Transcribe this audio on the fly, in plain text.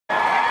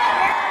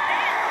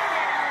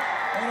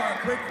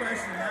quick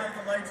question, now that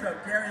the lights are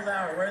up. Gary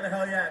Lauer, where the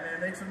hell you at, man?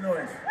 Make some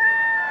noise.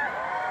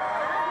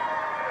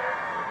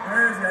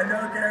 Where is he? I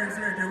know Gary's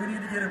here, dude. We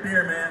need to get a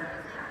beer, man.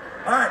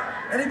 All right,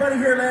 anybody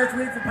here last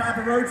week for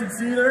Papa Roach and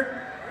Sealer?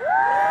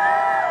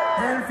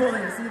 Handful of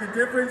you. See the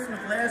difference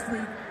with last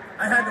week?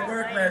 I had to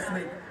work last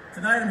week.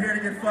 Tonight I'm here to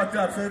get fucked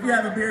up. So if you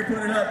have a beer, put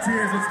it up.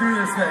 Cheers, let's do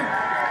this thing.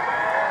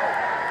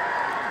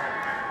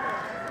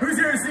 Who's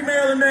here to see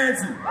Marilyn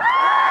Manson?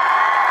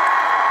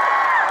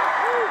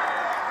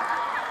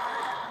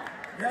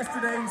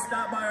 Yesterday, he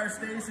stopped by our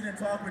station and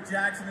talked with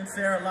Jackson and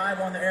Sarah live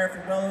on the air for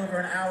well over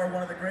an hour.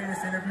 One of the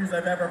greatest interviews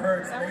I've ever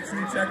heard. So make sure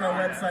you check our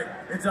website.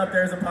 It's up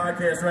there as a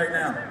podcast right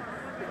now.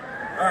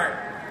 All right.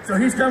 So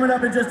he's coming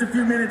up in just a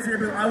few minutes here,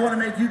 but I want to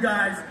make you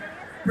guys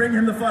bring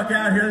him the fuck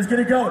out here. Let's get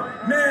it going.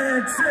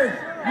 Manson!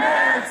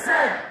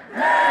 Manson!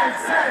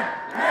 Manson!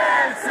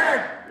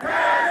 Manson!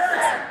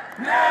 Manson!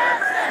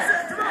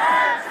 Manson! Come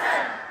on!